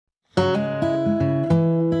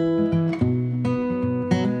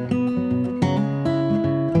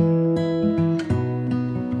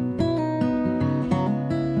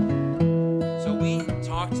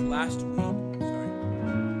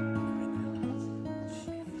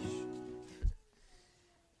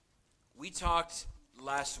talked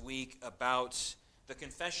last week about the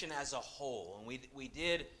confession as a whole, and we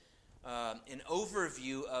did an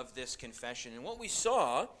overview of this confession. And what we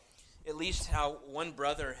saw, at least how one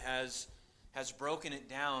brother has broken it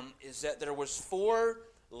down, is that there was 4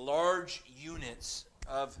 large units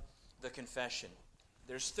of the confession.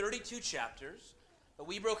 There's 32 chapters, but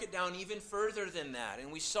we broke it down even further than that.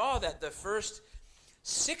 And we saw that the first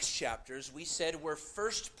 6 chapters, we said, were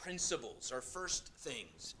first principles, or first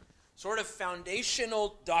things. Sort of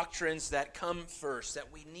foundational doctrines that come first,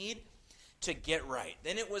 that we need to get right.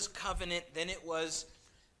 Then it was covenant, then it was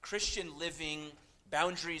Christian living,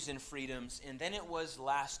 boundaries and freedoms, and then it was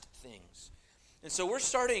last things. And so we're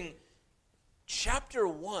starting chapter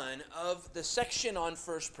 1 of the section on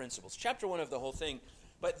first principles, chapter 1 of the whole thing.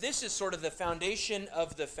 But this is sort of the foundation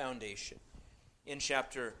of the foundation in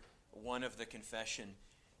chapter 1 of the confession.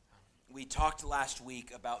 We talked last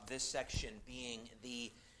week about this section being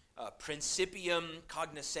the principium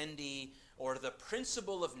cognoscendi, or the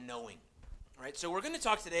principle of knowing. All right, so we're going to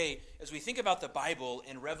talk today, as we think about the Bible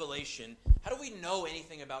and Revelation, how do we know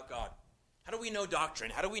anything about God? How do we know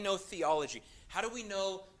doctrine? How do we know theology? How do we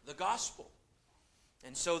know the gospel?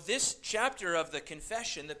 And so this chapter of the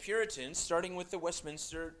confession, the Puritans, starting with the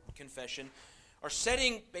Westminster Confession, are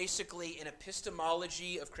setting basically an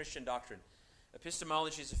epistemology of Christian doctrine.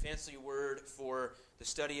 Epistemology is a fancy word for the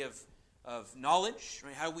study of knowledge,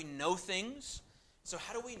 right? How do we know things? So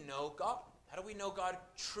how do we know God? How do we know God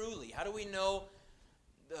truly? How do we know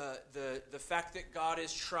the fact that God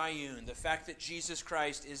is triune, the fact that Jesus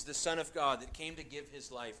Christ is the Son of God that came to give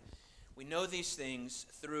his life? We know these things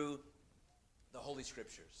through the Holy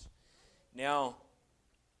Scriptures. Now,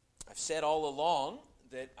 I've said all along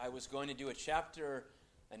that I was going to do a chapter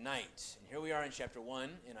a night, and here we are in chapter 1,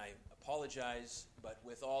 and I apologize, but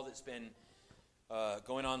with all that's been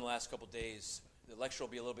going on the last couple days, the lecture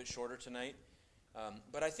will be a little bit shorter tonight.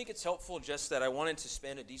 But I think it's helpful just that I wanted to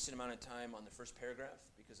spend a decent amount of time on the first paragraph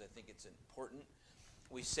because I think it's important.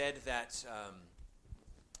 We said that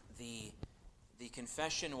the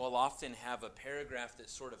confession will often have a paragraph that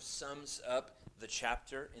sort of sums up the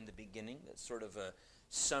chapter in the beginning. That's sort of a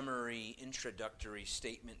summary, introductory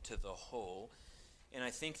statement to the whole. And I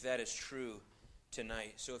think that is true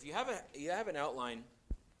tonight. So if you have an outline,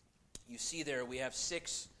 you see there we have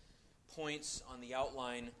 6 points on the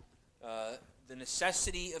outline. The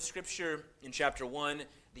necessity of Scripture in chapter 1,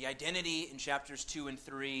 the identity in chapters 2 and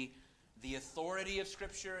 3, the authority of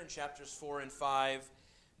Scripture in chapters 4 and 5,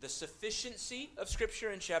 the sufficiency of Scripture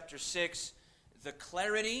in chapter 6, the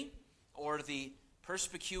clarity or the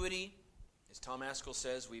perspicuity. As Tom Askell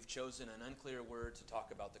says, we've chosen an unclear word to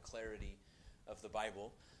talk about the clarity of the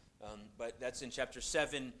Bible. But that's in chapter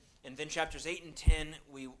 7. And then chapters 8 and 10,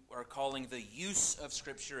 we are calling the use of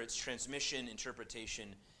Scripture, its transmission,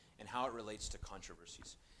 interpretation, and how it relates to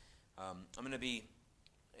controversies.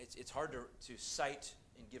 It's hard to cite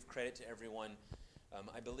and give credit to everyone.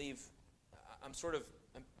 I believe I'm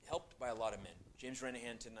helped by a lot of men. James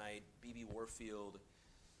Renahan tonight, B.B. Warfield,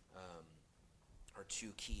 are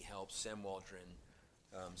 2 key helps, Sam Waldron.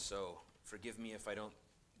 So forgive me if I don't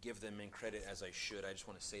give them in credit as I should. I just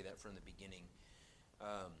want to say that from the beginning.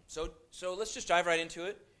 So let's just dive right into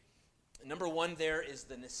it. Number 1 there is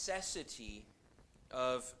the necessity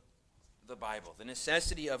of the Bible. The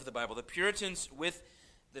necessity of the Bible. The Puritans, with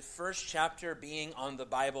the first chapter being on the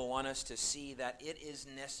Bible, want us to see that it is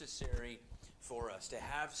necessary for us to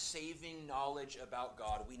have saving knowledge about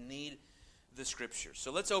God. We need the Scriptures.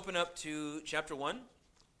 So let's open up to chapter 1,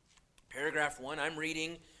 paragraph 1. I'm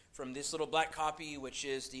reading from this little black copy, which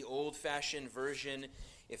is the old-fashioned version.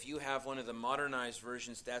 If you have one of the modernized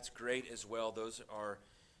versions, that's great as well. Those are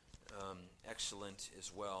excellent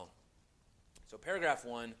as well. So paragraph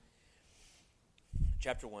 1,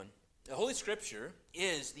 chapter 1. The Holy Scripture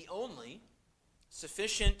is the only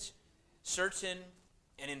sufficient, certain,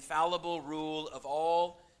 and infallible rule of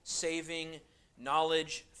all saving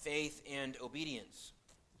knowledge, faith, and obedience.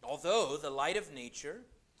 Although the light of nature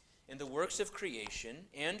and the works of creation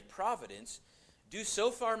and providence do so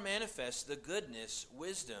far manifest the goodness,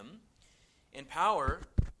 wisdom, and power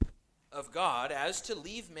of God as to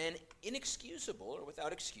leave men inexcusable or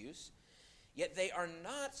without excuse, yet they are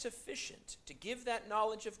not sufficient to give that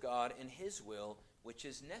knowledge of God and his will which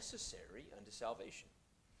is necessary unto salvation.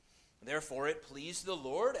 Therefore it pleased the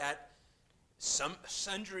Lord at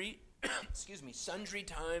sundry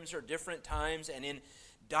times or different times and in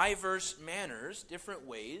diverse manners, different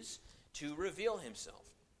ways, to reveal himself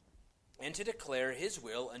and to declare his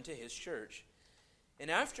will unto his church,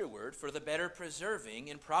 and afterward for the better preserving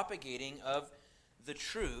and propagating of the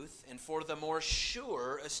truth and for the more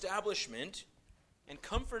sure establishment and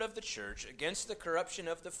comfort of the church against the corruption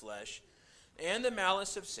of the flesh and the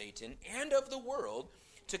malice of Satan and of the world,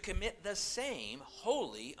 to commit the same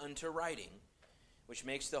wholly unto writing, which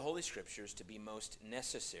makes the Holy Scriptures to be most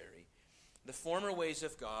necessary, the former ways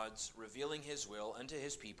of God's revealing his will unto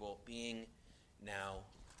his people being now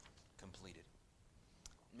completed.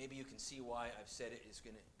 Maybe you can see why I've said it is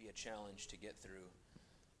going to be a challenge to get through.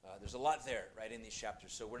 There's a lot there, right, in these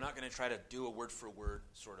chapters, so we're not going to try to do a word-for-word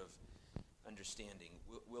sort of understanding.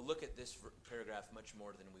 We'll look at this paragraph much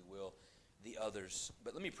more than we will the others.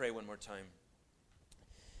 But let me pray one more time.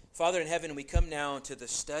 Father in heaven, we come now to the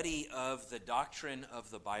study of the doctrine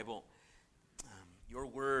of the Bible. Your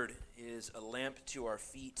word is a lamp to our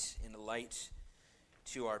feet and a light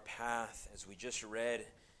to our path. As we just read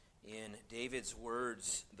in David's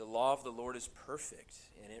words, the law of the Lord is perfect,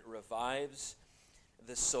 and it revives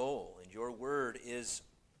the soul. And your word is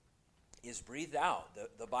breathed out.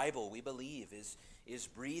 The Bible, we believe, is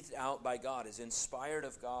breathed out by God, is inspired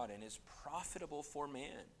of God, and is profitable for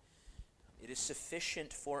man. It is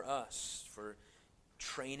sufficient for us, for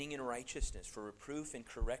training in righteousness, for reproof and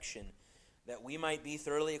correction, that we might be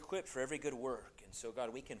thoroughly equipped for every good work. And so,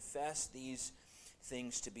 God, we confess these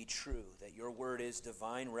things to be true, that your word is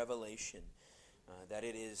divine revelation, that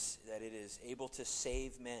it is able to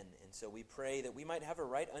save men. And so we pray that we might have a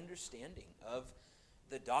right understanding of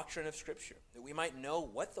the doctrine of Scripture, that we might know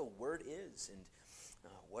what the word is and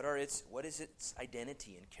what is its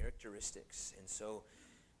identity and characteristics. And so,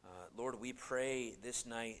 Lord, we pray this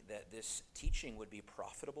night that this teaching would be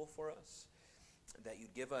profitable for us, that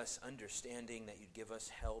you'd give us understanding, that you'd give us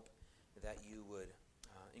help, that you would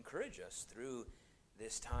encourage us through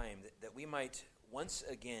this time, that we might once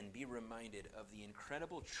again be reminded of the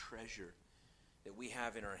incredible treasure that we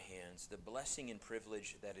have in our hands, the blessing and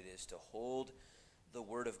privilege that it is to hold the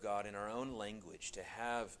Word of God in our own language, to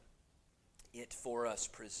have it for us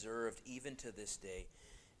preserved even to this day.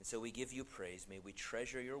 And so we give you praise. May we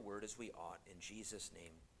treasure your word as we ought. In Jesus'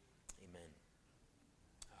 name, amen.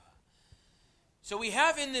 So we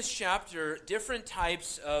have in this chapter different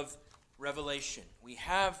types of revelation. We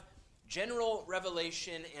have general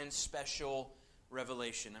revelation and special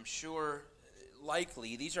revelation. I'm sure,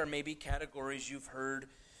 likely, these are maybe categories you've heard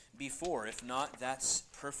before. If not, that's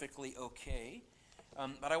perfectly okay.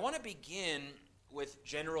 But I want to begin with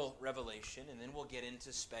general revelation, and then we'll get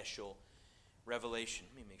into special revelation.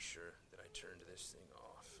 Let me make sure that I turn this thing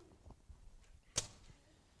off.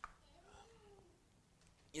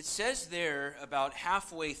 It says there about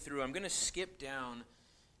halfway through, I'm going to skip down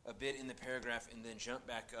a bit in the paragraph and then jump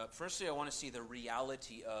back up. Firstly, I want to see the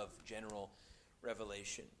reality of general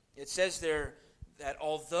revelation. It says there that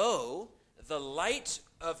although the light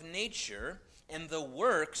of nature and the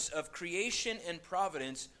works of creation and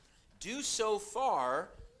providence do so far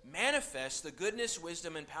manifest the goodness,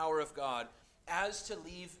 wisdom, and power of God as to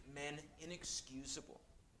leave men inexcusable.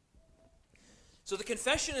 So the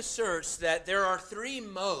confession asserts that there are three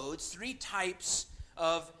modes, three types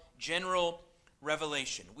of general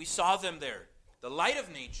revelation. We saw them there. The light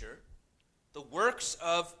of nature, the works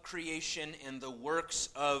of creation, and the works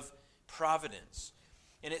of providence.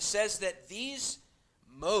 And it says that these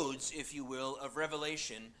modes, if you will, of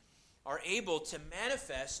revelation are able to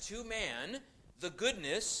manifest to man the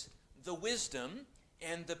goodness, the wisdom,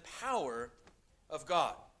 and the power of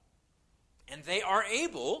God. And they are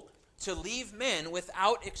able to leave men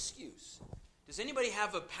without excuse. Does anybody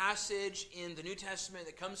have a passage in the New Testament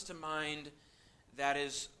that comes to mind that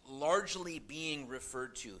is largely being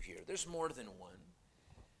referred to here? There's more than one.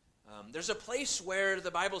 There's a place where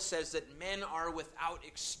the Bible says that men are without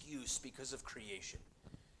excuse because of creation.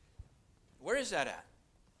 Where is that at?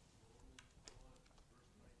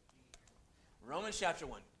 Romans chapter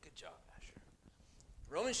 1. Good job, Asher.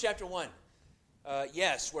 Romans chapter 1.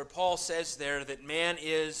 Yes, where Paul says there that man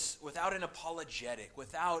is without an apologetic,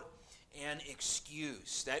 without an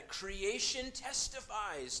excuse. That creation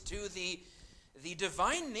testifies to the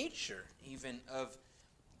divine nature even of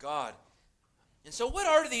God. And so what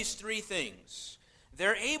are these three things?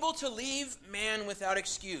 They're able to leave man without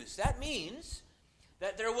excuse. That means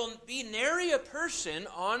that there will be nary a person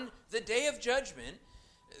on the day of judgment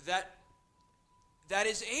that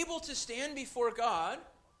is able to stand before God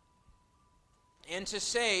and to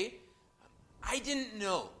say, I didn't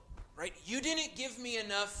know, right? You didn't give me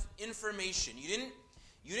enough information. You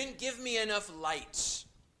didn't give me enough light.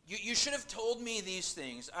 You should have told me these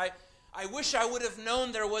things. I wish I would have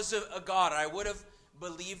known there was a God. I would have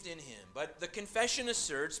believed in him. But the confession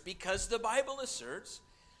asserts, because the Bible asserts,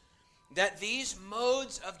 that these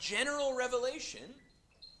modes of general revelation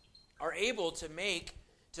are able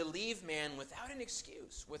to leave man without an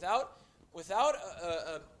excuse, without without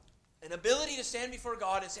an ability to stand before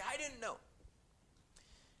God and say, I didn't know.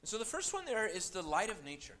 And so the first one there is the light of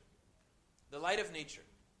nature. The light of nature.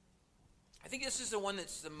 I think this is the one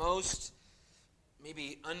that's the most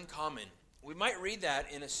maybe uncommon. We might read that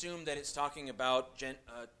and assume that it's talking about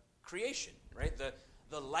creation, right?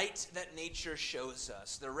 The light that nature shows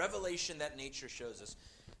us, the revelation that nature shows us.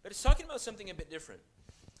 But it's talking about something a bit different.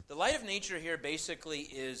 The light of nature here basically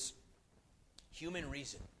is human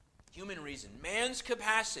reason. Human reason. Man's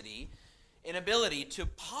capacity and ability to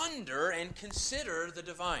ponder and consider the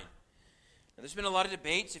divine. Now, there's been a lot of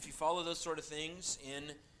debates, if you follow those sort of things,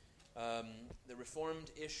 in the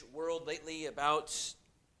Reformed-ish world lately about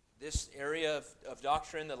this area of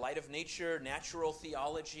doctrine, the light of nature, natural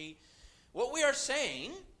theology. What we are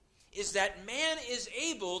saying is that man is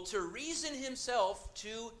able to reason himself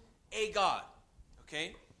to a God.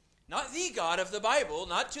 Okay? Not the God of the Bible,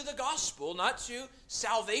 not to the gospel, not to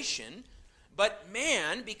salvation, but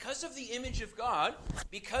man, because of the image of God,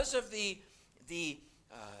 because of the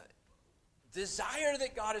desire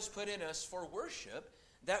that God has put in us for worship,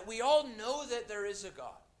 that we all know that there is a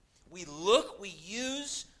God. We look, we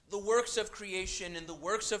use the works of creation and the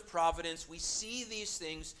works of providence. We see these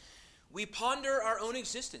things. We ponder our own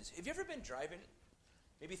existence. Have you ever been driving,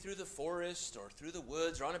 maybe through the forest or through the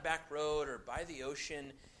woods or on a back road or by the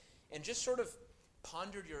ocean, and just sort of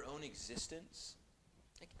pondered your own existence?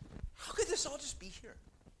 Like, how could this all just be here?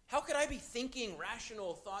 How could I be thinking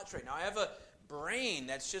rational thoughts right now? I have a brain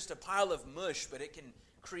that's just a pile of mush, but it can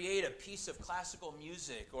create a piece of classical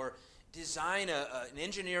music or design and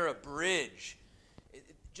engineer a bridge.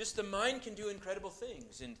 Just the mind can do incredible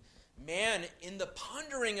things. And man, in the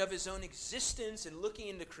pondering of his own existence and looking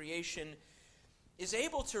into creation, is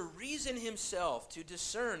able to reason himself, to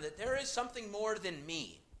discern that there is something more than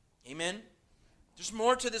me. Amen? There's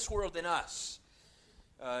more to this world than us.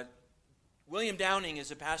 William Downing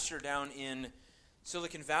is a pastor down in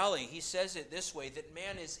Silicon Valley. He says it this way, that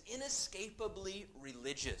man is inescapably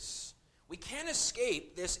religious. We can't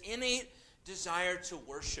escape this innate desire to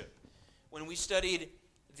worship. When we studied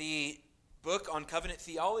the book on covenant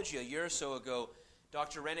theology a year or so ago,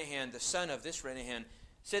 Dr. Renehan, the son of this Renehan,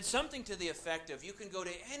 said something to the effect of, you can go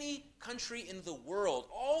to any country in the world,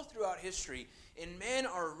 all throughout history, and men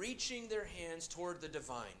are reaching their hands toward the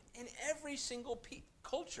divine. In every single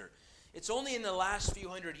culture. It's only in the last few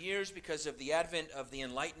hundred years, because of the advent of the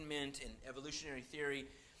Enlightenment and evolutionary theory,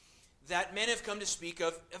 that men have come to speak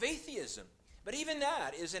of atheism. But even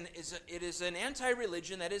that is an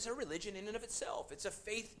anti-religion that is a religion in and of itself. It's a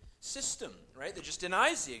faith system, right, that just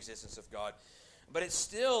denies the existence of God. But it's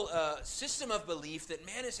still a system of belief that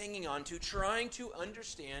man is hanging on to, trying to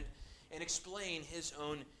understand and explain his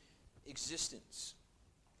own existence.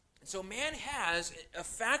 And so man has a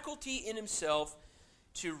faculty in himself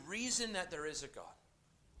to reason that there is a God,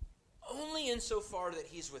 only insofar that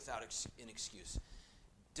he's without an excuse.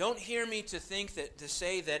 Don't hear me to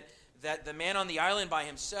say that the man on the island by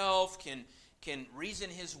himself can reason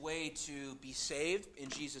his way to be saved in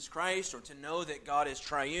Jesus Christ, or to know that God is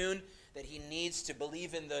triune, that he needs to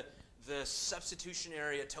believe in the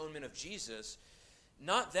substitutionary atonement of Jesus.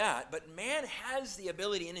 Not that, but man has the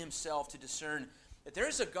ability in himself to discern that there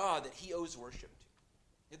is a God that he owes worship to.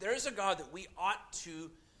 That there is a God that we ought to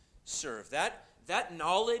serve. That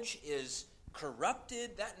knowledge is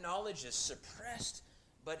corrupted, that knowledge is suppressed,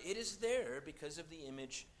 but it is there because of the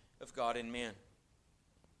image of God in man.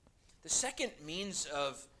 The second means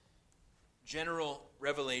of general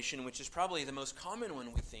revelation, which is probably the most common one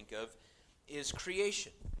we think of, is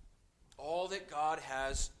creation. All that God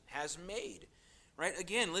has made. Right?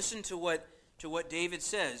 Again, listen to what David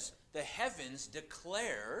says. The heavens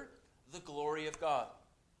declare the glory of God.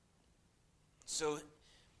 So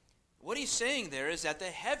what he's saying there is that the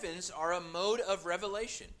heavens are a mode of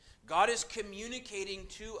revelation. God is communicating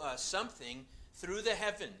to us something through the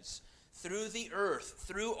heavens, through the earth,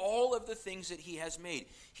 through all of the things that he has made.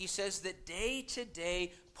 He says that day to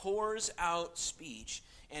day pours out speech,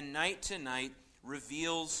 and night to night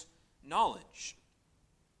reveals knowledge.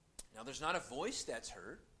 Now, there's not a voice that's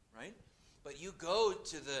heard, right? But you go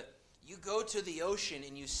to the ocean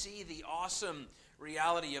and you see the awesome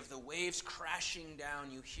reality of the waves crashing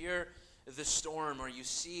down. You hear the storm, or you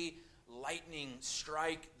see lightning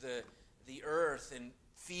strike the earth and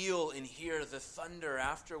feel and hear the thunder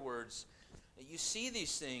afterwards. You see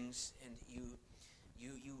these things and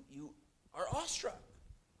you are awestruck,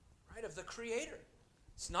 right, of the Creator.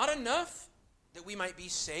 It's not enough that we might be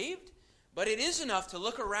saved, but it is enough to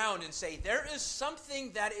look around and say, there is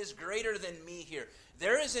something that is greater than me here.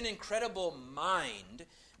 There is an incredible mind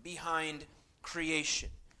behind creation.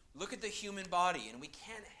 look at the human body, and we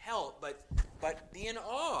can't help but be in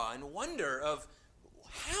awe and wonder of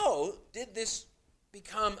how did this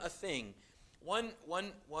become a thing. One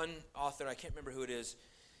author, I can't remember who it is,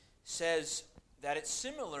 says that it's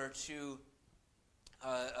similar to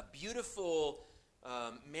a beautiful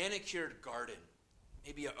manicured garden,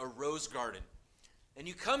 maybe a rose garden. And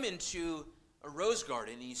you come into a rose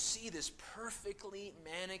garden and you see this perfectly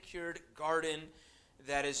manicured garden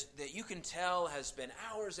that you can tell has been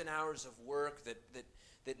hours and hours of work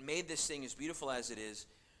that made this thing as beautiful as it is.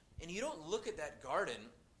 And you don't look at that garden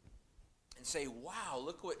and say, wow,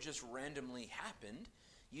 look what just randomly happened.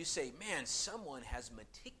 You say, man, someone has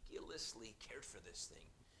meticulously cared for this thing.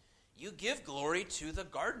 You give glory to the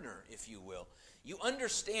gardener, if you will. You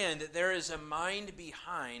understand that there is a mind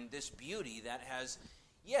behind this beauty that has,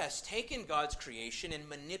 yes, taken God's creation and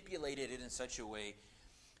manipulated it in such a way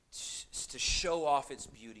to show off its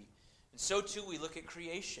beauty. And so too we look at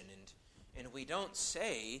creation and we don't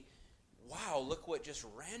say, wow, look what just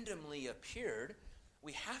randomly appeared.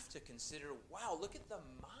 We have to consider, wow, look at the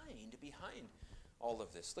mind behind all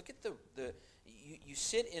of this. Look at you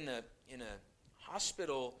sit in a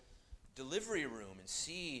hospital delivery room and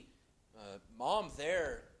see mom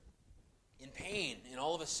there in pain, and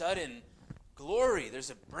all of a sudden, glory, there's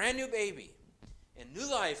a brand new baby, and new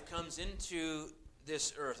life comes into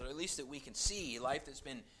this earth, or at least that we can see, life that's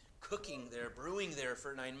been cooking there, brewing there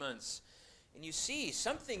for 9 months. And you see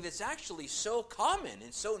something that's actually so common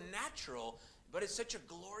and so natural, but it's such a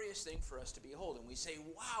glorious thing for us to behold. And we say,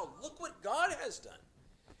 wow, look what God has done.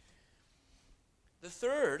 The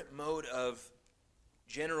third mode of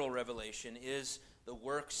general revelation is the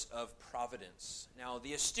works of providence. Now,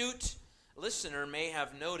 the astute listener may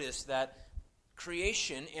have noticed that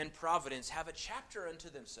creation and providence have a chapter unto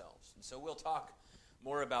themselves. And so we'll talk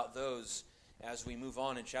more about those as we move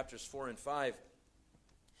on in chapters 4 and 5.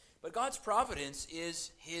 But God's providence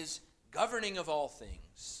is his governing of all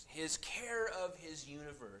things, his care of his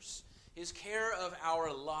universe, his care of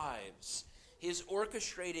our lives, his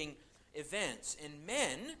orchestrating events. And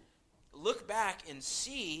men look back and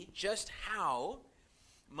see just how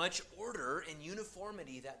much order and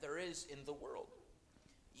uniformity that there is in the world.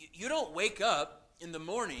 You don't wake up in the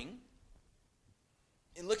morning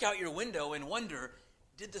and look out your window and wonder,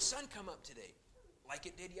 did the sun come up today like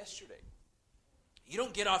it did yesterday? You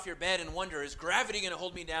don't get off your bed and wonder, is gravity going to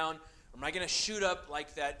hold me down? Or am I going to shoot up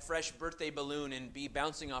like that fresh birthday balloon and be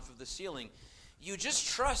bouncing off of the ceiling? You just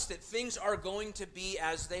trust that things are going to be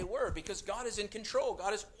as they were because God is in control.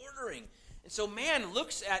 God is ordering. And so man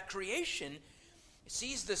looks at creation,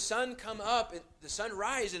 sees the sun come up, and the sun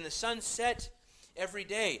rise and the sun set every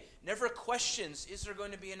day. Never questions, is there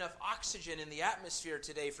going to be enough oxygen in the atmosphere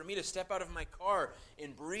today for me to step out of my car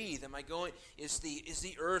and breathe? Is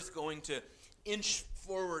the earth going to inch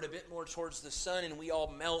forward a bit more towards the sun and we all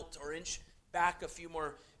melt, or inch back a few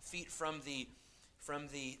more feet from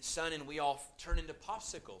the sun and we all turn into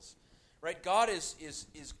popsicles? Right? God is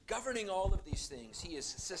governing all of these things. He is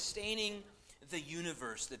sustaining the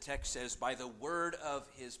universe, the text says, by the word of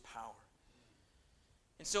his power.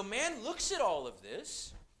 And so man looks at all of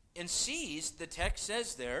this and sees, the text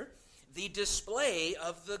says there, the display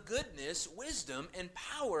of the goodness, wisdom, and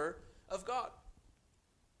power of God.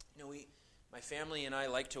 You know, my family and I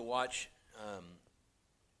like to watch,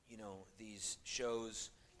 these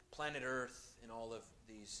shows, Planet Earth, and all of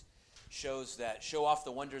these shows that show off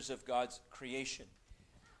the wonders of God's creation.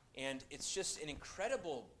 And it's just an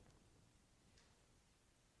incredible,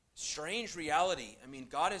 strange reality. I mean,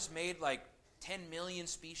 God has made like 10 million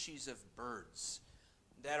species of birds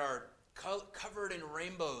that are covered in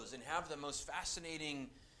rainbows and have the most fascinating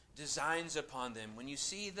designs upon them. When you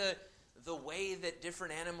see the way that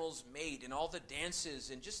different animals mate and all the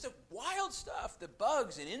dances and just the wild stuff, the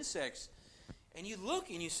bugs and insects, and you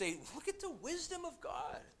look and you say, look at the wisdom of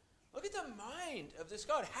God. Look at the mind of this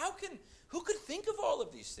God. Who could think of all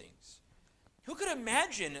of these things? Who could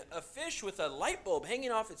imagine a fish with a light bulb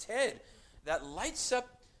hanging off its head that lights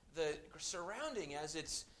up the surrounding as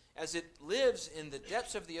it lives in the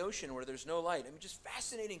depths of the ocean where there's no light? I mean, just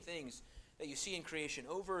fascinating things that you see in creation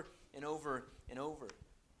over and over and over.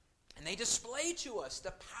 And they display to us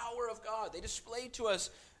the power of God. They display to us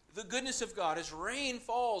the goodness of God as rain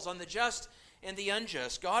falls on the just and the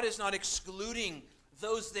unjust. God is not excluding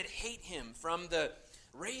those that hate him from the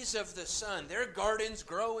rays of the sun. Their gardens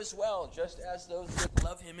grow as well, just as those that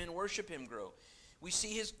love him and worship him grow. We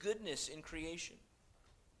see his goodness in creation.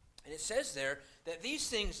 And it says there that these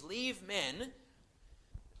things leave men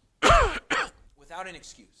without an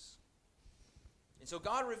excuse. And so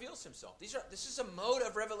God reveals himself. This is a mode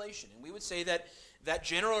of revelation. And we would say that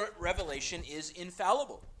general revelation is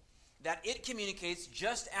infallible. that it communicates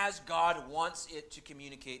just as God wants it to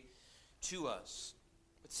communicate to us.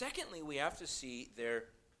 But secondly, we have to see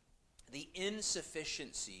the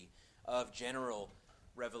insufficiency of general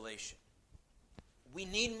revelation. We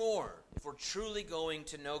need more if we're truly going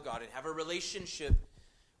to know God and have a relationship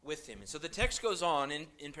with Him. And so the text goes on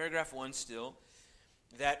in paragraph 1 still,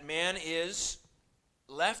 that man is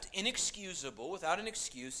left inexcusable, without an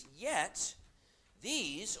excuse, yet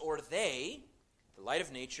these, or they, the light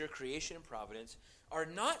of nature, creation, and providence, are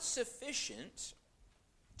not sufficient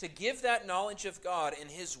to give that knowledge of God and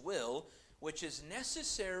His will, which is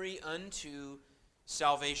necessary unto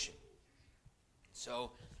salvation.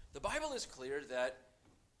 So, the Bible is clear that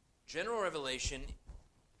general revelation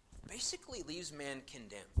basically leaves man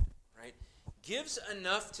condemned, right? Gives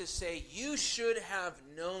enough to say, you should have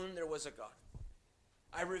known there was a God.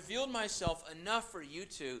 I revealed myself enough for you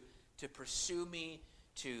to pursue me,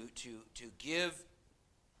 to give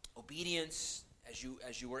obedience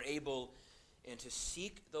as you were able, and to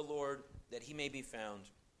seek the Lord that He may be found.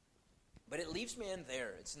 But it leaves man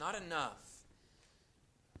there. It's not enough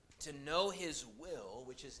to know His will,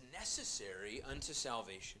 which is necessary unto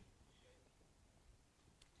salvation.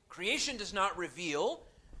 Creation does not reveal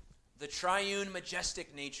the triune,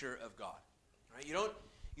 majestic nature of God. Right? You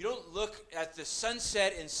don't look at the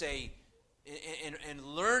sunset and say, and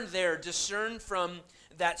learn there, discern from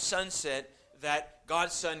that sunset that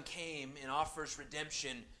God's Son came and offers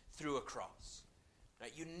redemption through a cross.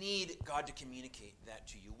 Right? You need God to communicate that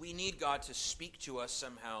to you. We need God to speak to us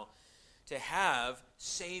somehow, to have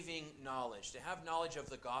saving knowledge, to have knowledge of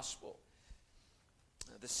the gospel.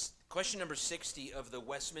 This question number 60 of the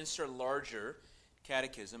Westminster Larger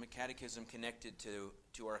Catechism, a catechism connected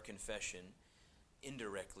to our confession,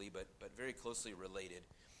 indirectly but very closely related,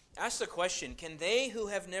 asks the question, can they who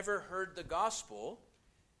have never heard the gospel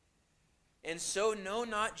and so know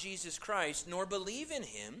not Jesus Christ, nor believe in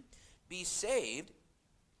Him, be saved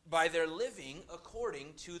by their living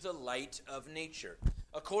according to the light of nature,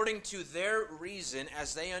 according to their reason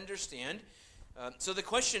as they understand? So the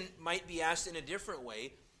question might be asked in a different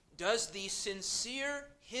way. Does the sincere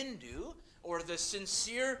Hindu or the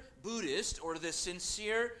sincere Buddhist or the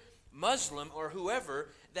sincere Muslim or whoever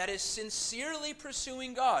that is sincerely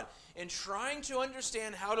pursuing God and trying to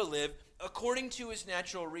understand how to live according to his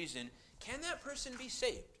natural reason, can that person be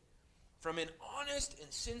saved from an honest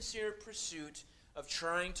and sincere pursuit of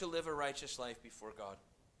trying to live a righteous life before God?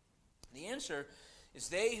 The answer is,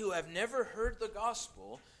 they who have never heard the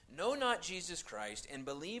gospel, know not Jesus Christ, and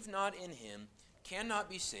believe not in Him, cannot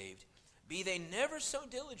be saved, be they never so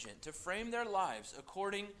diligent to frame their lives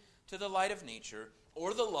according to the light of nature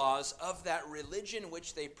or the laws of that religion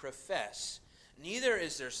which they profess. Neither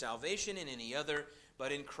is there salvation in any other,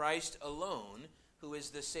 but in Christ alone, who is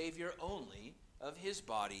the Savior only of His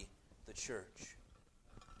body, the church.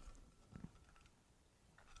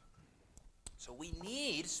 So we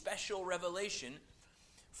need special revelation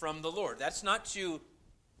from the Lord. That's not to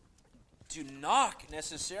knock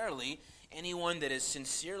necessarily anyone that is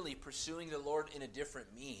sincerely pursuing the Lord in a different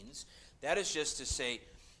means. That is just to say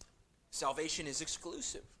salvation is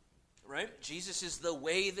exclusive, right? Jesus is the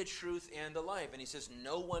way, the truth, and the life. And He says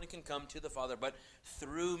no one can come to the Father but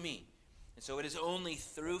through me. And so it is only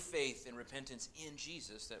through faith and repentance in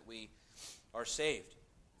Jesus that we are saved.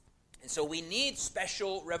 And so we need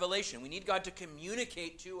special revelation. We need God to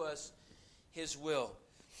communicate to us His will.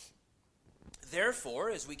 Therefore,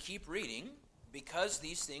 as we keep reading, because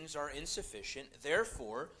these things are insufficient,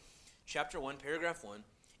 therefore, chapter 1, paragraph 1,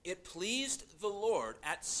 it pleased the Lord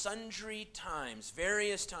at sundry times,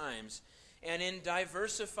 various times, and in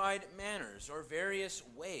diversified manners or various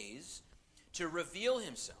ways, to reveal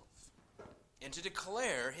Himself and to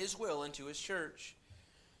declare His will unto His church.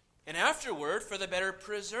 And afterward, for the better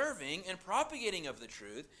preserving and propagating of the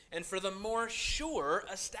truth, and for the more sure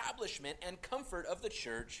establishment and comfort of the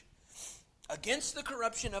church, against the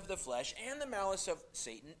corruption of the flesh and the malice of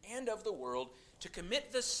Satan and of the world, to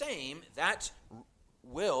commit the same, that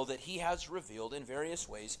will that He has revealed in various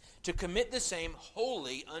ways, to commit the same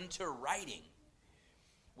wholly unto writing,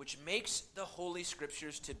 which makes the Holy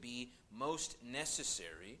Scriptures to be most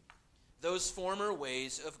necessary, those former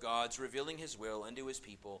ways of God's revealing His will unto His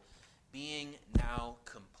people being now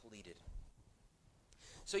completed.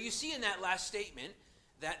 So you see in that last statement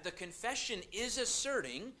that the confession is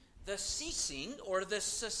asserting the ceasing or the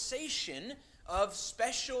cessation of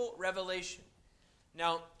special revelation.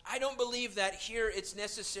 Now, I don't believe that here it's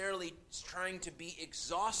necessarily trying to be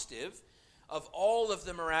exhaustive of all of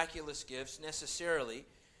the miraculous gifts necessarily,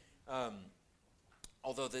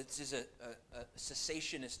 although this is a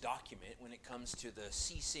cessationist document when it comes to the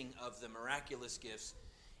ceasing of the miraculous gifts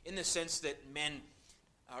in the sense that men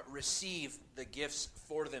receive the gifts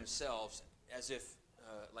for themselves, as if,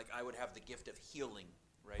 like I would have the gift of healing,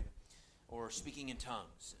 right? Or speaking in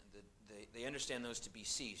tongues. They understand those to be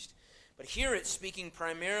ceased. But here it's speaking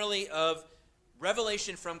primarily of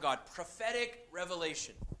revelation from God, prophetic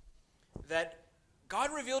revelation, that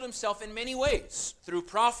God revealed himself in many ways, through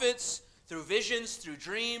prophets, through visions, through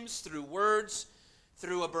dreams, through words,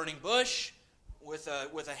 through a burning bush, with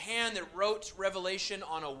a hand that wrote revelation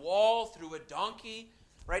on a wall, through a donkey,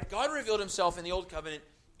 right? God revealed himself in the Old Covenant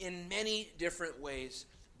in many different ways,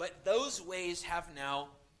 but those ways have now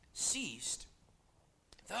ceased.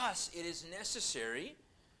 Thus, it is necessary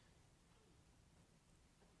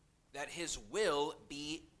that his will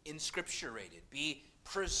be inscripturated, be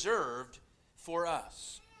preserved for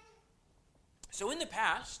us. So in the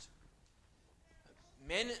past,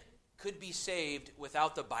 men could be saved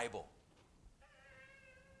without the Bible.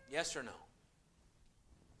 Yes or no?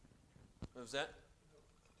 What was that?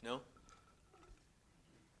 No?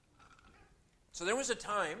 So there was a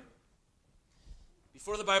time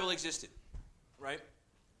before the Bible existed, right?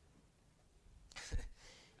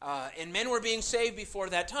 And men were being saved before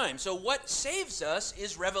that time. So what saves us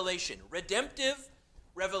is revelation, redemptive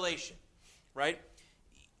revelation, right?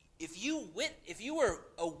 If you were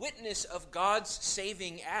a witness of God's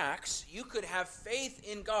saving acts, you could have faith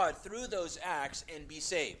in God through those acts and be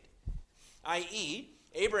saved. I.e.,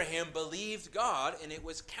 Abraham believed God and it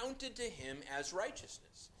was counted to him as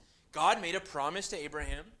righteousness. God made a promise to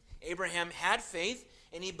Abraham. Abraham had faith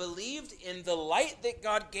and he believed in the light that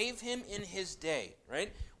God gave him in his day,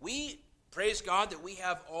 right? We praise God that we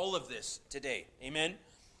have all of this today. Amen?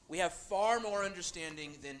 We have far more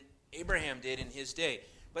understanding than Abraham did in his day.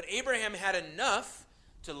 But Abraham had enough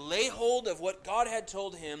to lay hold of what God had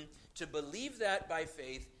told him, to believe that by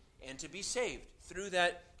faith, and to be saved through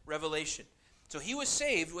that revelation. So he was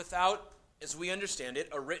saved without, as we understand it,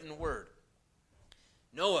 a written word.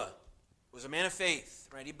 Noah was a man of faith,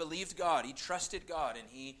 right? He believed God, he trusted God, and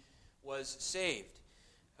he was saved.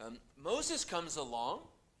 Moses comes along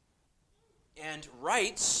and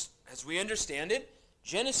writes, as we understand it,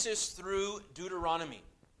 Genesis through Deuteronomy.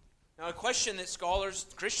 Now, a question that scholars,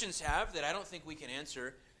 Christians have that I don't think we can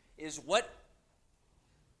answer is what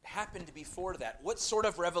happened before that? What sort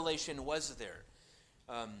of revelation was there?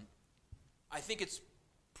 I think it's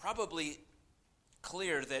probably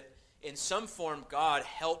clear that in some form God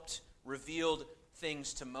helped reveal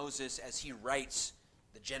things to Moses as he writes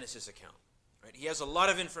the Genesis account. Right? He has a lot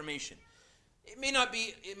of information. It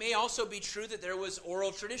may also be true that there was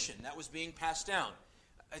oral tradition that was being passed down.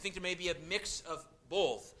 I think there may be a mix of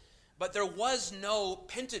both. But there was no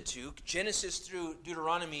Pentateuch, Genesis through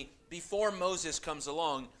Deuteronomy, before Moses comes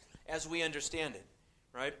along, as we understand it.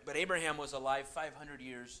 Right? But Abraham was alive 500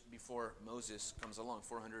 years before Moses comes along,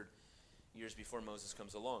 400 years before Moses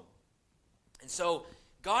comes along. And so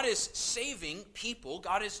God is saving people.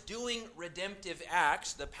 God is doing redemptive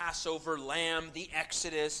acts, the Passover lamb, the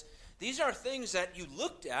Exodus. These are things that you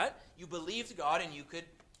looked at, you believed God, and you could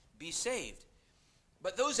be saved.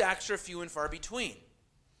 But those acts are few and far between.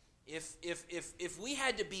 If we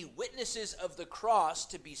had to be witnesses of the cross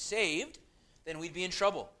to be saved, then we'd be in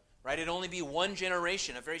trouble, right? It'd only be one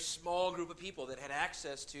generation, a very small group of people that had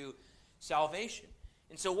access to salvation.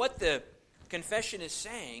 And so what the confession is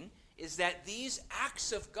saying is that these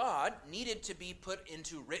acts of God needed to be put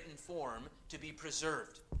into written form to be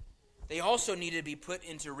preserved. They also needed to be put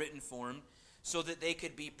into written form so that they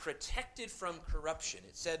could be protected from corruption.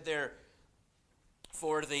 It said there,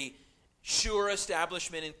 for the sure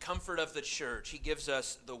establishment and comfort of the church, he gives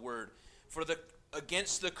us the word.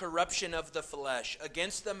 Against the corruption of the flesh,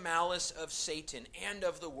 against the malice of Satan and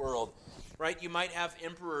of the world. Right? You might have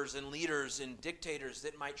emperors and leaders and dictators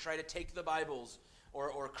that might try to take the Bibles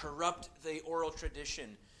or corrupt the oral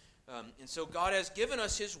tradition. And so God has given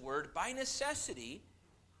us his word by necessity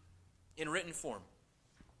in written form.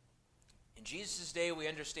 In Jesus' day, we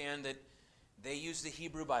understand that they used the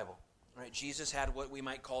Hebrew Bible. Right? Jesus had what we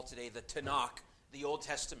might call today the Tanakh, the Old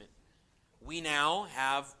Testament. We now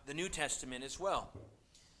have the New Testament as well.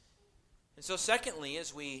 And so secondly,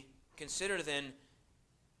 as we consider then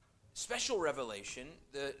special revelation,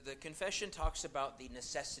 the confession talks about the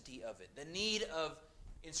necessity of it, the need of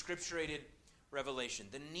inscripturated revelation,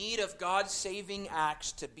 the need of God's saving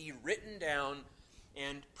acts to be written down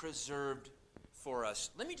and preserved for us.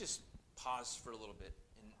 Let me just pause for a little bit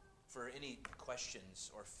for any questions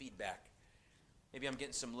or feedback. Maybe I'm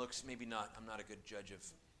getting some looks, maybe not. I'm not a good judge of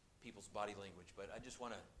people's body language, but I just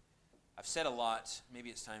want to, I've said a lot. Maybe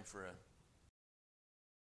it's time for a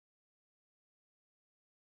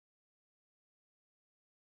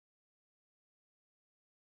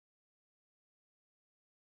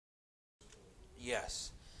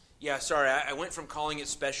Yes. Yeah, sorry, I went from calling it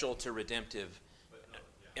special to redemptive.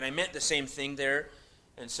 And I meant the same thing there.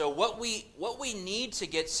 And so what we need to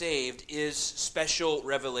get saved is special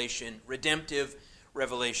revelation, redemptive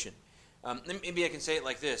revelation. Maybe I can say it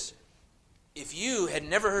like this. If you had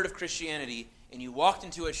never heard of Christianity and you walked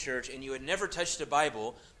into a church and you had never touched a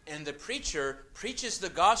Bible and the preacher preaches the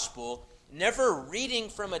gospel, never reading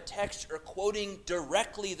from a text or quoting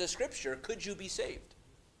directly the scripture, could you be saved?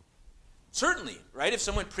 Certainly, right? If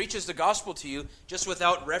someone preaches the gospel to you just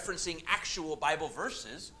without referencing actual Bible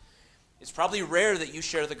verses, it's probably rare that you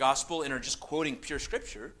share the gospel and are just quoting pure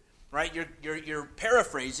scripture, right? You're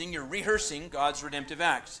paraphrasing, you're rehearsing God's redemptive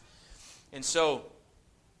acts. And so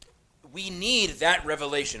we need that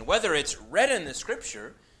revelation. Whether it's read in the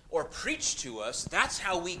scripture or preached to us, that's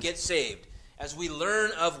how we get saved. As we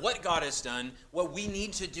learn of what God has done, what we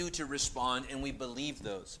need to do to respond, and we believe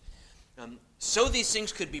those. So these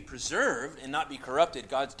things could be preserved and not be corrupted,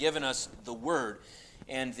 God's given us the word.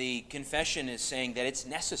 And the confession is saying that it's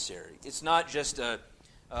necessary. It's not just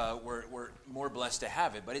we're more blessed to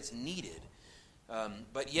have it, but it's needed.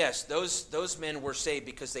 But yes, those men were saved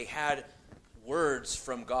because they had words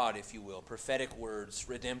from God, if you will, prophetic words,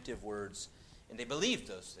 redemptive words, and they believed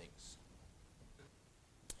those things.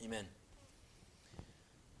 Amen.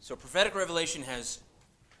 So prophetic revelation has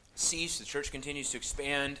ceased. The church continues to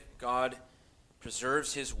expand. God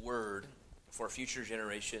preserves his word for future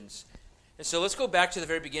generations. And so let's go back to the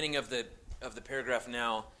very beginning of the paragraph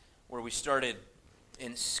now, where we started,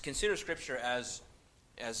 and consider Scripture as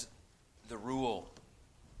the rule,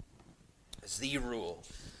 as the rule.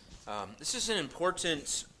 This is an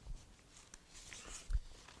important,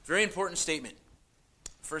 very important statement.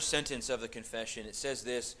 First sentence of the confession. It says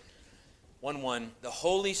this, 1:1, the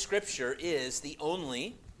Holy Scripture is the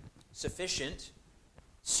only sufficient,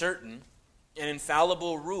 certain, and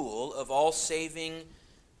infallible rule of all saving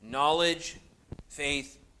knowledge,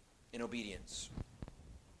 faith, and obedience.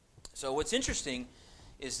 So what's interesting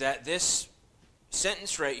is that this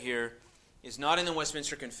sentence right here is not in the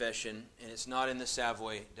Westminster Confession, and it's not in the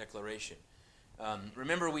Savoy Declaration.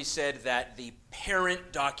 Remember we said that the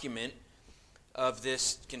parent document of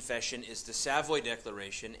this confession is the Savoy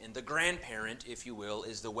Declaration, and the grandparent, if you will,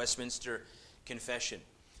 is the Westminster Confession.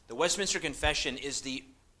 The Westminster Confession is the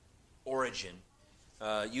origin.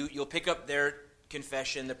 You'll pick up their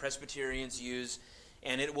confession the Presbyterians use,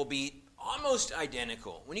 and it will be almost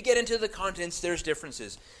identical. When you get into the contents, there's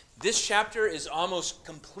differences. This chapter is almost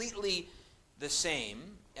completely the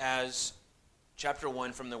same as chapter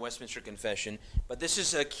 1 from the Westminster Confession, but this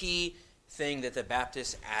is a key thing that the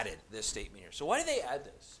Baptists added, this statement here. So why do they add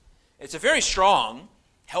this? It's a very strong,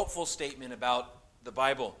 helpful statement about the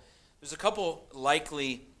Bible. There's a couple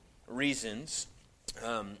likely reasons.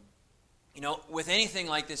 With anything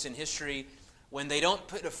like this in history, when they don't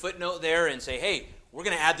put a footnote there and say, hey, we're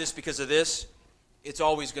going to add this because of this, it's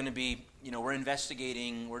always going to be, we're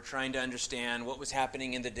investigating, we're trying to understand what was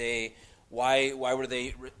happening in the day, what were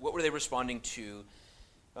they responding to.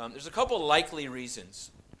 There's a couple likely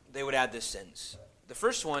reasons they would add this sentence. The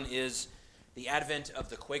first one is the advent of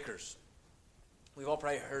the Quakers. We've all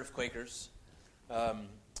probably heard of Quakers,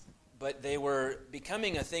 but they were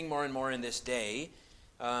becoming a thing more and more in this day.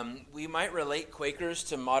 We might relate Quakers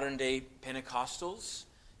to modern-day Pentecostals.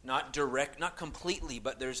 Not completely,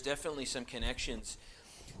 but there's definitely some connections.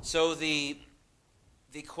 So the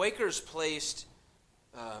Quakers placed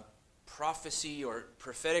prophecy or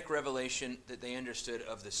prophetic revelation that they understood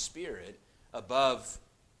of the Spirit above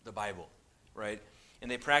the Bible, right? And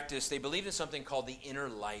they believed in something called the inner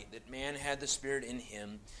light, that man had the Spirit in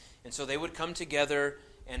him. And so they would come together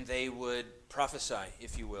and they would prophesy,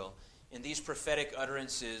 if you will. And these prophetic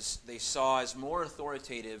utterances they saw as more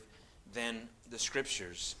authoritative than the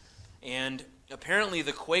Scriptures. And apparently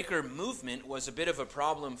the Quaker movement was a bit of a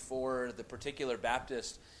problem for the particular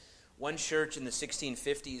Baptist. One church in the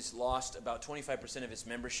 1650s lost about 25% of its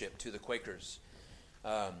membership to the Quakers.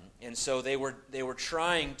 And so they were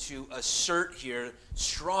trying to assert here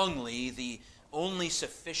strongly the only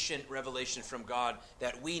sufficient revelation from God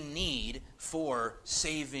that we need for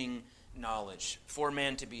saving knowledge, for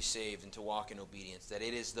man to be saved and to walk in obedience, that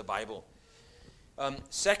it is the Bible.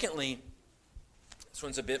 Secondly, this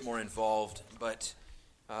one's a bit more involved, but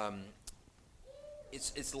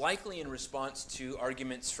it's likely in response to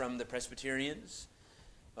arguments from the Presbyterians.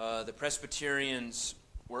 The Presbyterians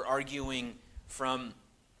were arguing from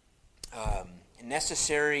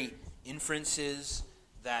necessary inferences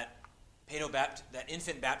that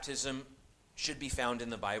infant baptism should be found in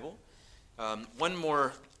the Bible. One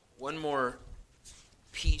more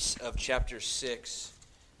piece of chapter 6.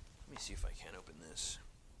 Let me see if I can open this.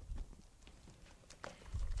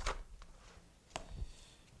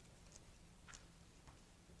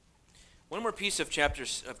 One more piece of chapter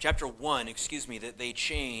 1, that they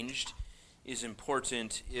changed is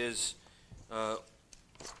important, is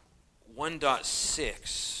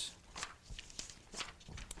 1.6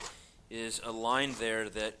 is a line there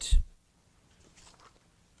that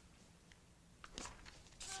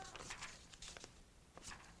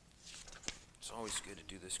it's always good to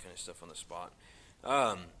do this kind of stuff on the spot.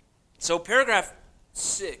 So paragraph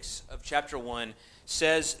 6 of chapter 1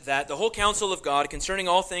 says that the whole counsel of God concerning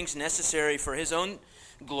all things necessary for his own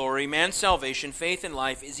glory, man's salvation, faith, and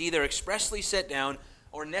life is either expressly set down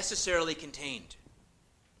or necessarily contained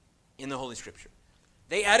in the Holy Scripture.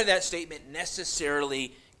 They added that statement,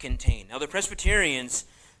 necessarily contained. Now the Presbyterians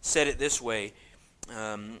said it this way,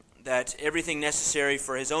 that everything necessary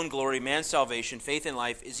for his own glory, man's salvation, faith, and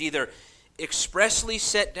life is either expressly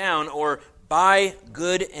set down or by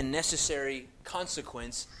good and necessary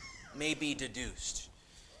consequence may be deduced.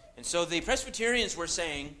 And so the Presbyterians were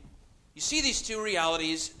saying, you see these two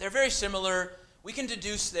realities, they're very similar. We can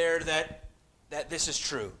deduce there that this is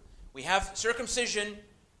true. We have circumcision.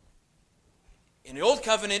 In the Old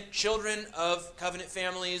Covenant, children of covenant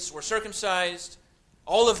families were circumcised,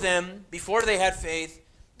 all of them, before they had faith.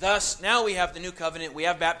 Thus, now we have the New Covenant, we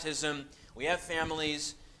have baptism, we have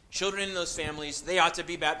families. Children in those families, they ought to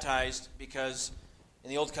be baptized because in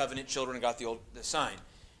the Old Covenant, children got the sign.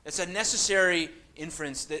 It's a necessary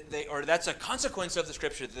inference that's a consequence of the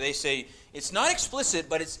Scripture that they say it's not explicit,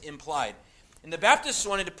 but it's implied. And the Baptists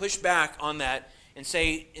wanted to push back on that and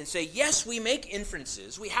say, yes, we make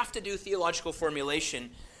inferences. We have to do theological formulation,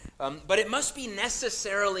 but it must be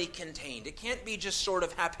necessarily contained. It can't be just sort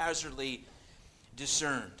of haphazardly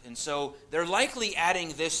discerned. And so they're likely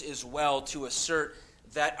adding this as well to assert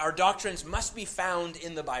that our doctrines must be found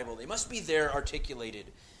in the Bible. They must be there articulated.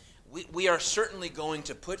 We are certainly going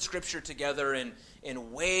to put Scripture together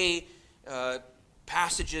and weigh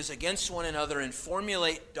passages against one another and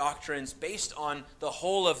formulate doctrines based on the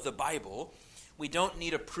whole of the Bible. We don't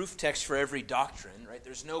need a proof text for every doctrine, right?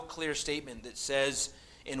 There's no clear statement that says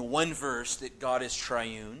in one verse that God is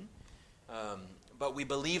triune. But we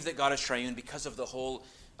believe that God is triune because of the whole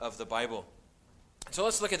of the Bible. So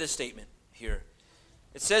let's look at this statement here.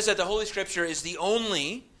 It says that the Holy Scripture is the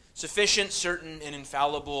only sufficient, certain, and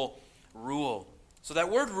infallible rule. So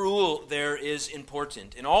that word rule there is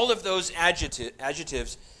important. And all of those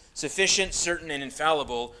adjectives, sufficient, certain, and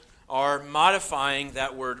infallible, are modifying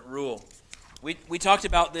that word rule. We talked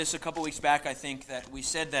about this a couple weeks back, I think, that we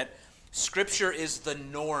said that Scripture is the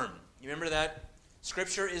norm. You remember that?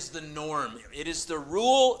 Scripture is the norm. It is the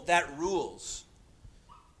rule that rules.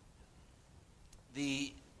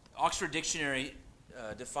 The Oxford Dictionary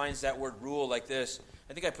defines that word rule like this.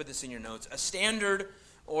 I think I put this in your notes. A standard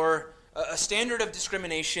of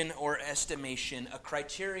discrimination or estimation, a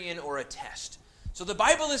criterion or a test. So the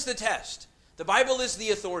Bible is the test. The Bible is the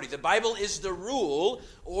authority. The Bible is the rule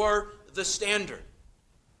or the standard.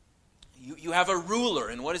 You have a ruler,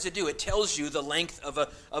 and what does it do? It tells you the length of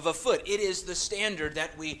a foot. It is the standard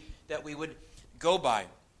that we would go by.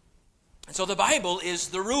 And so the Bible is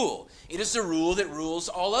the rule. It is the rule that rules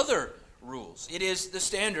all other rules. It is the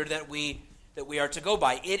standard that we are to go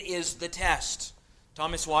by. It is the test.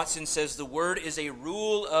 Thomas Watson says the Word is a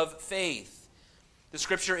rule of faith. The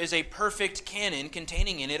Scripture is a perfect canon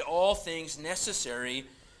containing in it all things necessary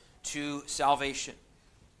to salvation.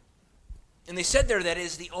 And they said there that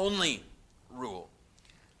is the only rule.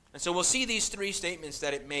 And so we'll see these three statements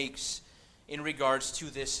that it makes in regards to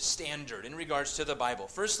this standard, in regards to the Bible.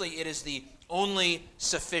 Firstly, it is the only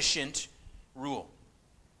sufficient rule.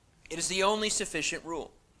 It is the only sufficient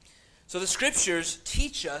rule. So the Scriptures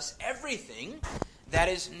teach us everything that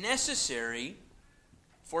is necessary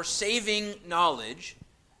for saving knowledge,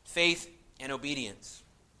 faith, and obedience.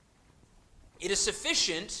 It is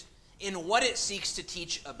sufficient in what it seeks to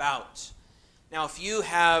teach about. Now, if you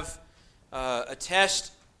have a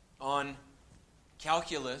test on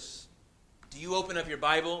calculus, do you open up your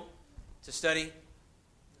Bible to study?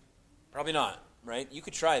 Probably not, right? You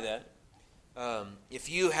could try that. If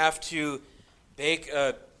you have to bake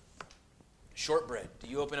a shortbread, do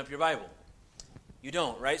you open up your Bible? You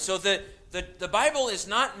don't, right? So the Bible is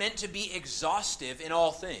not meant to be exhaustive in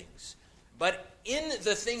all things, but in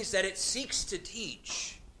the things that it seeks to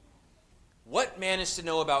teach, what man is to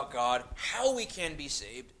know about God, how we can be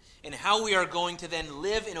saved, and how we are going to then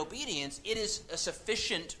live in obedience, it is a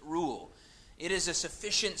sufficient rule. It is a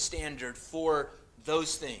sufficient standard for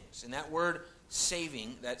those things. And that word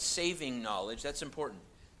saving, that saving knowledge, that's important.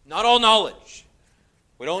 Not all knowledge.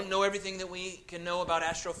 We don't know everything that we can know about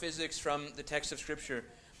astrophysics from the text of Scripture,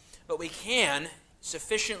 but we can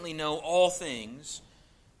sufficiently know all things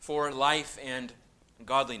for life and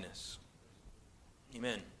godliness.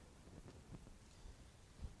 Amen.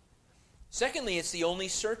 Secondly, it's the only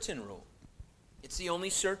certain rule. It's the only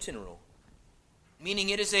certain rule. Meaning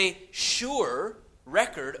it is a sure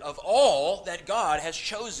record of all that God has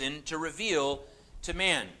chosen to reveal to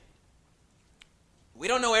man. We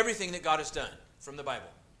don't know everything that God has done from the Bible,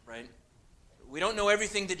 right? We don't know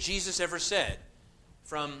everything that Jesus ever said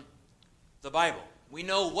from the Bible. We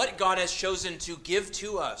know what God has chosen to give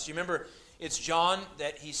to us. You remember, it's John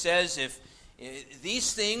that he says, if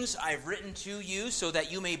these things I've written to you so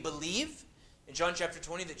that you may believe, in John chapter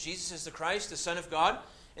 20, that Jesus is the Christ, the Son of God,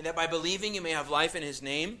 and that by believing you may have life in his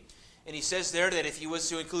name. And he says there that if he was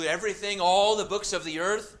to include everything, all the books of the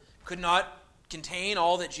earth could not contain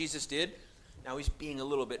all that Jesus did. Now he's being a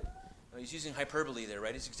little bit, he's using hyperbole there,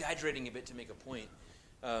 right? He's exaggerating a bit to make a point.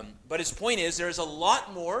 But his point is there's a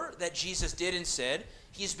lot more that Jesus did and said.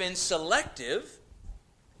 He's been selective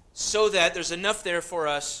so that there's enough there for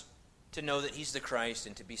us to know that he's the Christ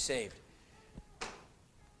and to be saved.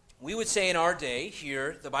 We would say in our day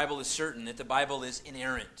here, the Bible is certain that the Bible is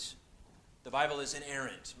inerrant. The Bible is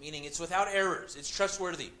inerrant, meaning it's without errors. It's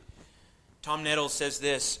trustworthy. Tom Nettles says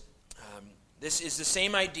this. This is the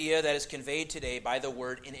same idea that is conveyed today by the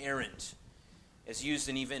word inerrant, as used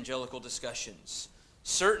in evangelical discussions.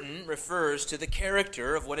 Certain refers to the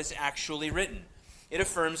character of what is actually written. It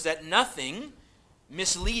affirms that nothing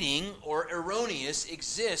misleading or erroneous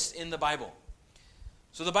exists in the Bible.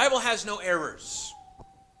 So the Bible has no errors.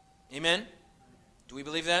 Amen? Do we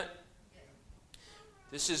believe that?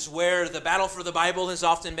 This is where the battle for the Bible has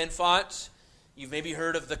often been fought. You've maybe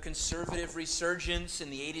heard of the conservative resurgence in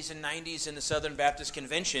the 80s and 90s in the Southern Baptist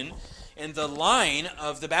Convention. And the line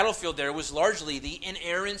of the battlefield there was largely the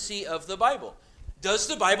inerrancy of the Bible. Does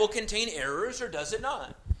the Bible contain errors or does it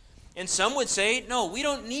not? And some would say, no, we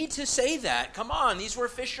don't need to say that. Come on, these were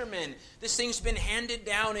fishermen. This thing's been handed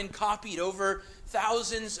down and copied over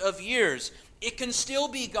thousands of years. It can still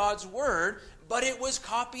be God's word, but it was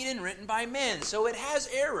copied and written by men. So it has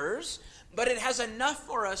errors, but it has enough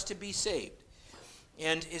for us to be saved.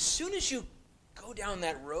 And as soon as you go down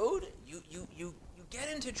that road, you get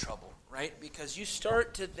into trouble, right? Because you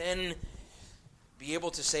start to then be able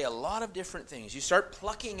to say a lot of different things. You start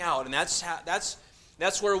plucking out, and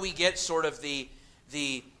that's where we get sort of the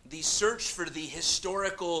search for the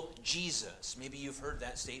historical Jesus. Maybe you've heard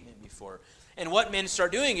that statement before. And what men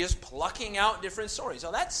start doing is plucking out different stories.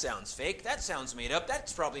 Oh, that sounds fake. That sounds made up.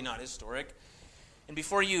 That's probably not historic. And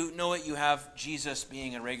before you know it, you have Jesus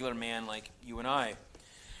being a regular man like you and I.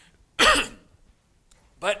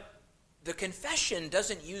 But the confession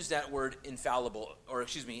doesn't use that word infallible, or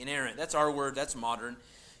inerrant. That's our word. That's modern.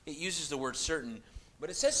 It uses the word certain. But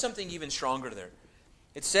it says something even stronger there.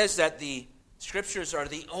 It says that the Scriptures are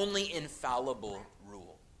the only infallible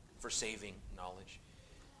rule for saving knowledge.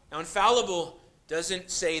 Now, infallible doesn't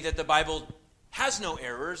say that the Bible has no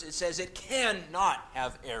errors. It says it cannot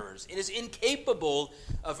have errors. It is incapable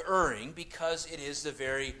of erring because it is the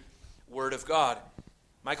very Word of God.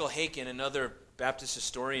 Michael Haykin, another Baptist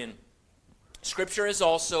historian, Scripture is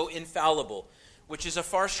also infallible, which is a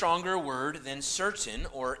far stronger word than certain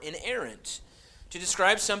or inerrant. To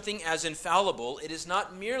describe something as infallible, it is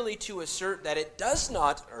not merely to assert that it does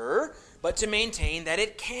not err, but to maintain that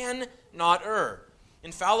it cannot err.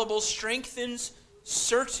 Infallible strengthens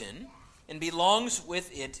certain and belongs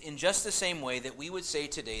with it in just the same way that we would say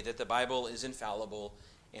today that the Bible is infallible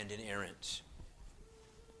and inerrant.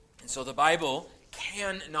 And so the Bible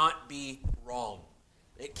cannot be wrong.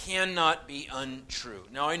 It cannot be untrue.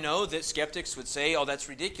 Now I know that skeptics would say, oh, that's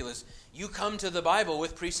ridiculous. You come to the Bible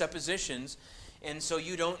with presuppositions, and so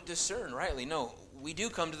you don't discern rightly. No, we do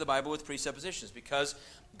come to the Bible with presuppositions because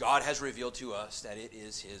God has revealed to us that it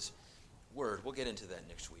is His Word. We'll get into that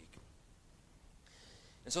next week.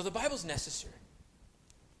 And so the Bible's necessary.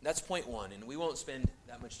 That's point one, and we won't spend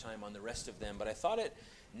that much time on the rest of them, but I thought it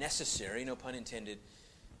necessary, no pun intended,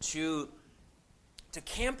 to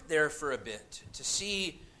camp there for a bit, to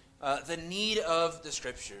see the need of the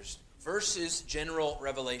Scriptures versus general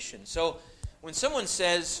revelation. So when someone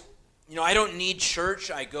says, I don't need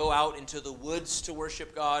church, I go out into the woods to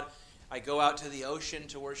worship God, I go out to the ocean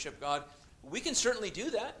to worship God, we can certainly do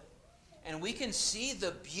that. And we can see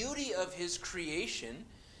the beauty of His creation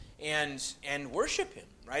and worship Him,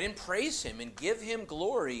 right? And praise Him and give Him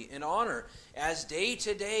glory and honor as day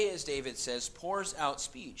to day, as David says, pours out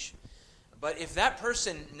speech. But if that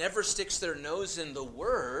person never sticks their nose in the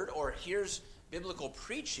Word or hears biblical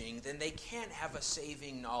preaching, then they can't have a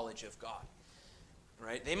saving knowledge of God,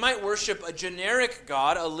 right? They might worship a generic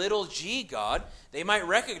God, a little g God. They might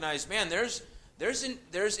recognize, man, there's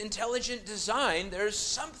intelligent design. There's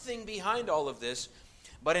something behind all of this.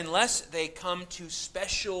 But unless they come to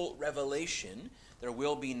special revelation, there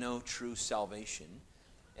will be no true salvation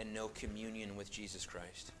and no communion with Jesus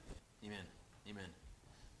Christ. Amen. Amen.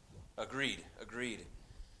 Agreed.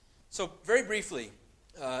 So very briefly,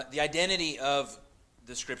 the identity of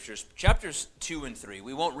the Scriptures. Chapters 2 and 3.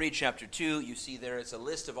 We won't read chapter 2. You see there, it's a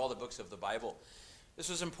list of all the books of the Bible. This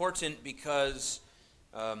was important because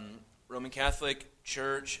Roman Catholic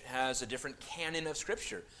Church has a different canon of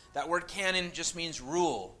Scripture. That word canon just means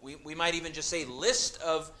rule. We might even just say list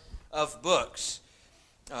of books.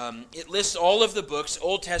 It lists all of the books,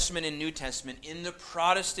 Old Testament and New Testament, in the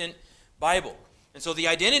Protestant Bible. And so the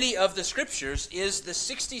identity of the Scriptures is the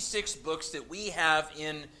 66 books that we have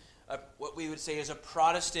in what we would say is a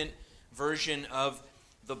Protestant version of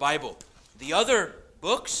the Bible. The other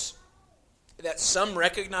books that some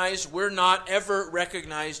recognize were not ever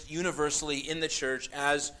recognized universally in the church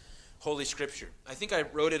as Holy Scripture. I think I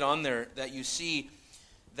wrote it on there that you see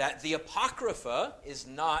that the Apocrypha is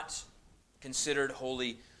not considered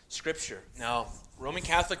Holy Scripture. Now, Roman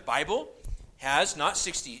Catholic Bible has not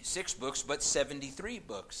 66 books, but 73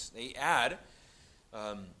 books. They add,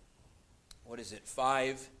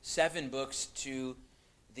 7 books to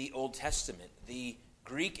the Old Testament. The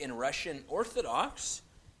Greek and Russian Orthodox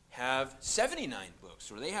have 79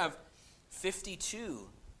 books, or they have 52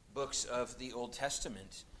 books of the Old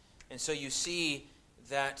Testament. And so you see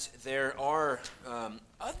that there are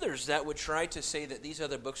others that would try to say that these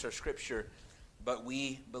other books are Scripture, but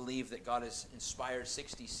we believe that God has inspired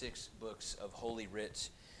 66 books of Holy Writ.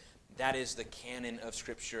 That is the canon of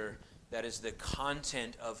Scripture. That is the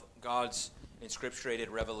content of God's inscripturated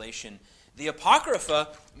revelation. The Apocrypha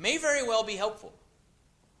may very well be helpful.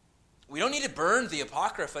 We don't need to burn the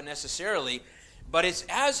Apocrypha necessarily, but it's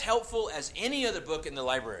as helpful as any other book in the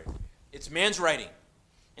library. It's man's writing.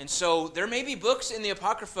 And so there may be books in the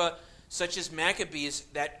Apocrypha, such as Maccabees,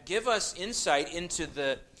 that give us insight into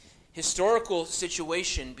the historical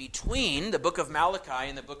situation between the book of Malachi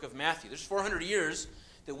and the book of Matthew. There's 400 years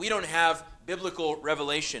that we don't have biblical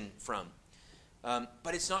revelation from.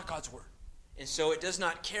 But it's not God's word. And so it does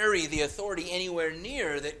not carry the authority anywhere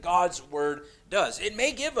near that God's word does. It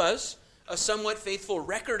may give us a somewhat faithful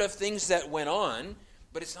record of things that went on,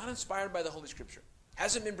 but it's not inspired by the Holy Scripture.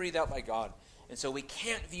 Hasn't been breathed out by God. And so we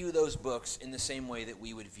can't view those books in the same way that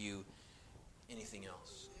we would view anything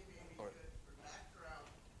else.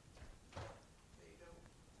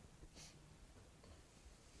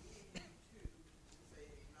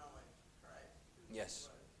 Yes.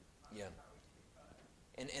 Yeah.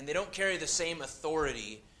 And they don't carry the same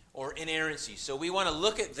authority or inerrancy. So we want to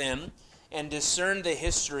look at them and discern the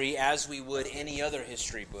history as we would any other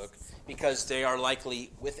history book, because they are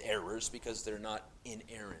likely with errors, because they're not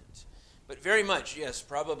inerrant. But very much, yes,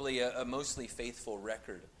 probably a mostly faithful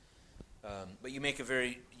record. But you make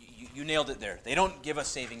you nailed it there. They don't give us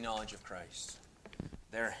saving knowledge of Christ.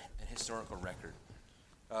 They're a historical record.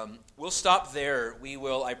 We'll stop there. We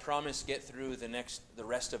will, I promise, get through the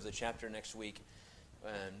rest of the chapter next week.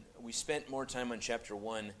 And we spent more time on chapter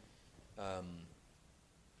 1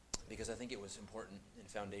 because I think it was important and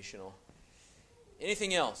foundational.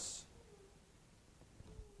 Anything else?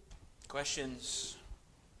 Questions?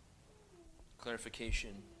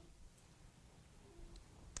 Clarification?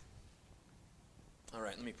 All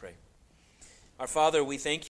right, let me pray. Our Father, we thank you